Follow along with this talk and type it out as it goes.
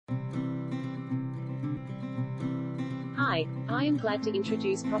Hi, I am glad to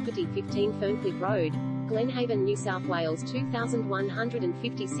introduce property 15 Ferncliffe Road, Glenhaven, New South Wales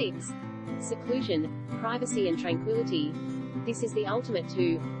 2156. Seclusion, privacy and tranquility. This is the ultimate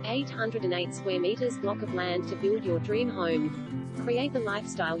 808 square meters block of land to build your dream home. Create the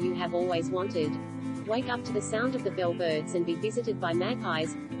lifestyle you have always wanted. Wake up to the sound of the bellbirds and be visited by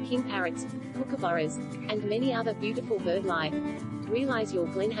magpies, king parrots, kookaburras, and many other beautiful bird life. Realize your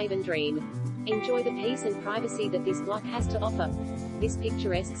Glenhaven dream. Enjoy the peace and privacy that this block has to offer. This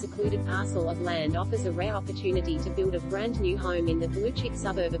picturesque secluded parcel of land offers a rare opportunity to build a brand new home in the blue-chip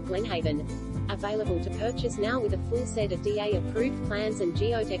suburb of Glenhaven. Available to purchase now with a full set of DA-approved plans and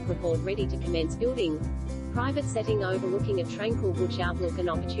geotech report ready to commence building. Private setting overlooking a tranquil bush outlook, an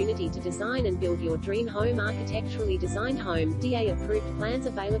opportunity to design and build your dream home. Architecturally designed home, DA-approved plans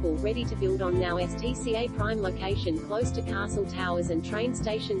available ready to build on now. STCA prime location close to Castle Towers and train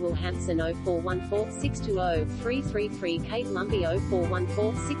station. Wilhampson 0414 620 333. Kate Lumbie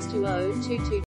 0414 620 22.